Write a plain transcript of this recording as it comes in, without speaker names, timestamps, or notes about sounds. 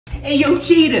Hey, yo,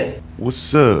 Cheetah.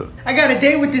 What's up? I got a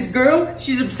date with this girl.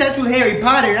 She's obsessed with Harry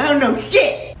Potter and I don't know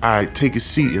shit. Alright, take a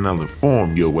seat and I'll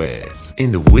inform your ass.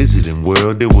 In the wizarding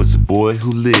world, there was a boy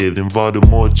who lived, and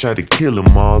Voldemort tried to kill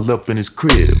them all up in his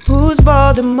crib. Who's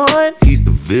Voldemort? He's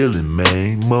the villain,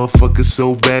 man. Motherfucker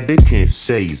so bad they can't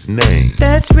say his name.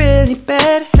 That's really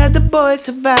bad. How'd the boy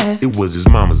survive? It was his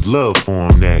mama's love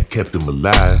for him that kept him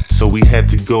alive, so he had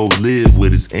to go live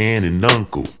with his aunt and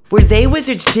uncle. Were they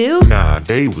wizards too? Nah,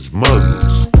 they was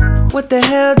muggles. What the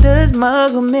hell does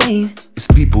muggle mean? It's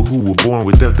people who were born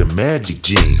without the magic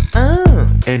gene. Oh.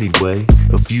 Anyway,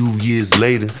 a few years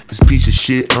later, this piece of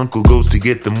shit uncle goes to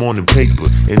get the morning paper,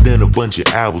 and then a bunch of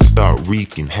owls start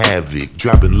wreaking havoc,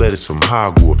 dropping letters from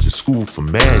Hogwarts, a school for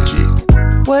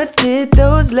magic. What did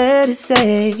those letters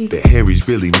say? That Harry's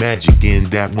really magic, and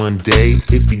that one day,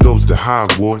 if he goes to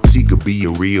Hogwarts, he could be a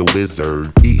real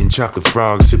wizard, eating chocolate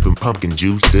frogs, sipping pumpkin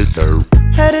juice dessert.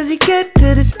 How does he get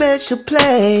to the special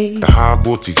place? The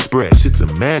Hogwarts Express, it's a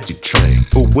magic train.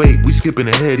 But wait, we skipping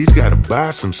ahead, he's gotta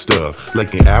buy some stuff,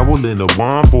 like an owl and a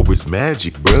wand for his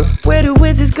magic, bruh. Where do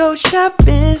wizards go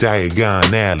shopping?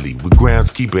 Diagon Alley, with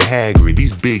groundskeeper Hagrid,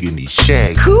 he's big and he's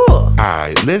shaggy. Cool.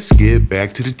 Alright, let's get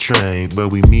back to the train, where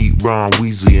we meet Ron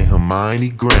Weasley and Hermione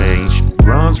Granger.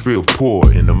 Ron's real poor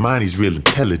and Hermione's real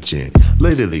intelligent.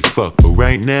 Later they fuck, but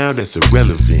right now that's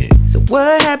irrelevant. So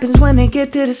what happens when they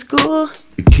get to the school?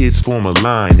 The kids form a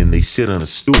line and they sit on a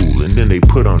stool, and then they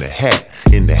put on a hat,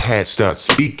 and the hat starts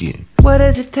speaking. What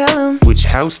does it tell them? Which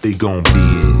house they gon' be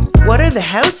in? What are the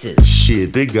houses?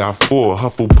 Shit, they got 4: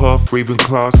 Hufflepuff,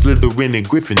 Ravenclaw, Slytherin, and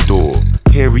Gryffindor.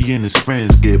 Harry and his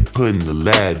friends get put in the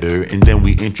ladder, and then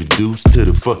we introduced to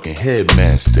the fucking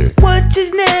headmaster. What's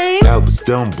his name? Albus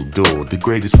Dumbledore, the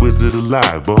greatest wizard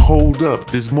alive. But hold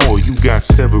up, there's more, you got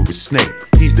Severus Snape.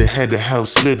 He's the head of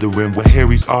House Slytherin, where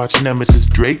Harry's arch nemesis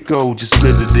Draco just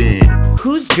slithered in.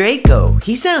 Who's Draco?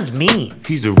 He sounds mean.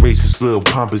 He's a racist little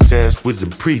pompous ass wizard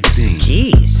preteen.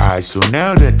 Jeez. Alright, so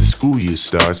now that the school year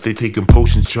starts, they taking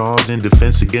potion charms in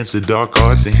defense against the dark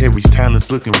arts, and Harry's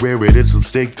talents looking rarer than some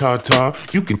steak tartare.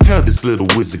 You can tell this little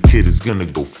wizard kid is gonna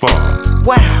go far.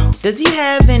 Wow. Does he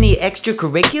have any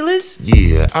extracurriculars?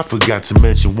 Yeah, I forgot to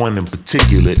mention one in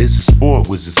particular. It's a sport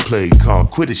wizards play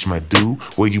called Quidditch, my dude,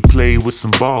 where you play with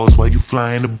some balls while you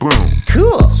flying a broom.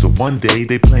 Cool. So one day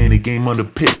they playing a game on the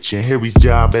pitch, and Harry's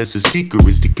job as a seeker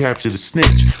is to capture the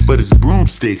snitch. But his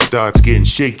broomstick starts getting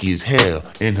shaky as hell,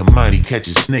 and Hermione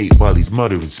catches Snape while he's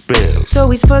muttering spells. So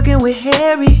he's fucking with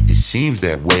Harry? It seems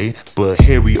that way, but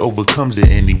Harry overcomes it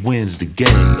and he wins the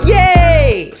game.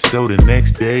 Yay! So the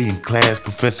next day in class,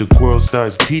 Professor Quirrell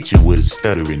starts teaching with his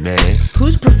stuttering ass.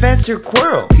 Who's Professor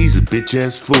Quirrell? He's a bitch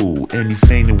ass fool, and he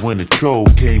fainted when a troll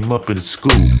came up in the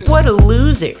school. What a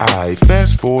loser. Alright,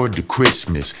 fast forward to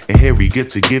Christmas, and Harry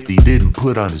gets a gift he didn't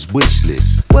put on his wish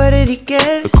list. What did he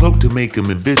get? A cloak to make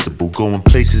him invisible, going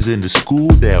places in the school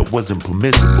that wasn't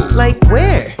permissible. Like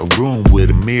where? A room with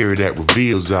a mirror that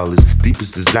reveals all his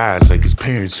deepest desires, like his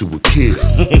parents who were killed.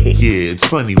 Yeah, it's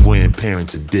funny when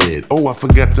parents are dead. Oh, I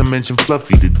forgot to mention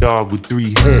Fluffy, the dog with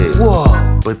 3 heads.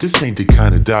 Whoa. But this ain't the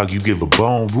kind of dog you give a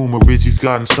bone. Rumor is he's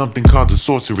gotten something called the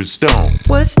Sorcerer's Stone.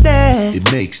 What's that?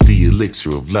 It makes the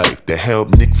elixir of life that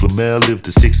helped Nick Flamel live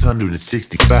to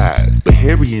 665. But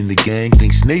Harry and the gang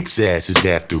think Snape's ass is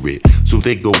after it, so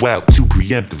they go out to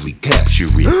preemptively capture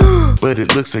it. But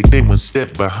it looks like they one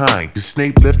step behind, cause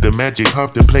Snape left a magic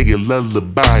harp to play a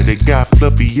lullaby that got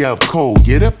Fluffy out cold.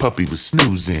 Yeah, that puppy was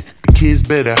snoozing. The kids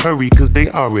better hurry cause they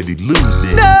already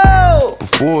losing. No!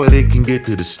 Before they can get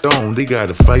to the stone, they got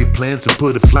a fight plan to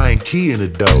put a flying key in the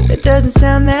door. It doesn't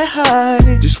sound that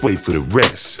hard. Just wait for the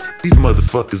rest. These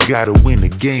motherfuckers gotta win a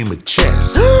game of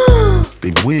chess.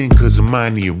 They win cause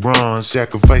Hermione and Ron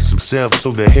sacrifice themselves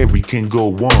so that Harry can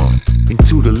go on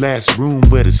into the last room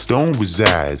where the stone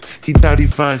resides. He thought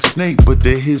he'd find Snape, but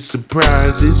to his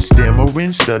surprise, it's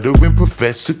stammering, stuttering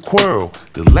Professor Quirrell,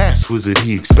 the last wizard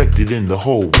he expected in the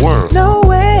whole world. No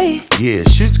way. Yeah,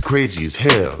 shit's crazy as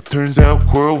hell. Turns out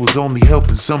Quirrell was only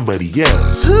helping somebody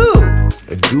else. Who?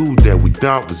 A dude that we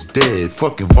thought was dead.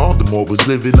 Fucking Voldemort was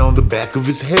living on the back of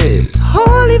his head.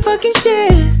 Holy fucking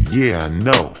shit. Yeah, I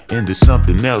know. And there's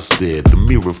something else there, the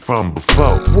mirror from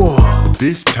before. Whoa. But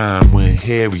this time when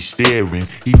Harry's staring,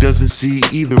 he doesn't see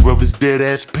either of his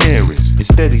dead-ass parents.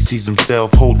 Instead, he sees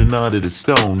himself holding onto the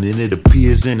stone, and it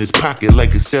appears in his pocket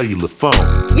like a cellular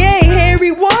phone. Yay,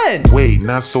 Harry won. Wait,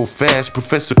 not so fast.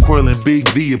 Professor Quirrell and Big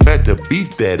V about to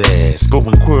beat that ass. But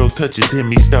when Quirrell touches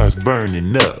him, he starts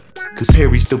burning up. cause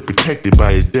Harry's still protected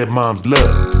by his dead mom's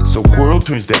love. So Quirrell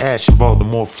turns to ash and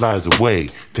Voldemort flies away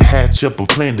to hatch up a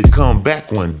plan to come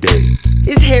back one day.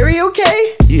 Is Harry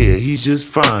okay? Yeah, he's just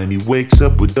fine. He wakes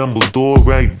up with Dumbledore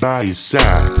right by his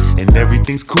side, and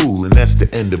everything's cool, and that's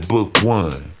the end of book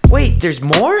 1. Wait, there's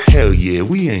more? Hell yeah,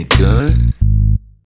 we ain't done.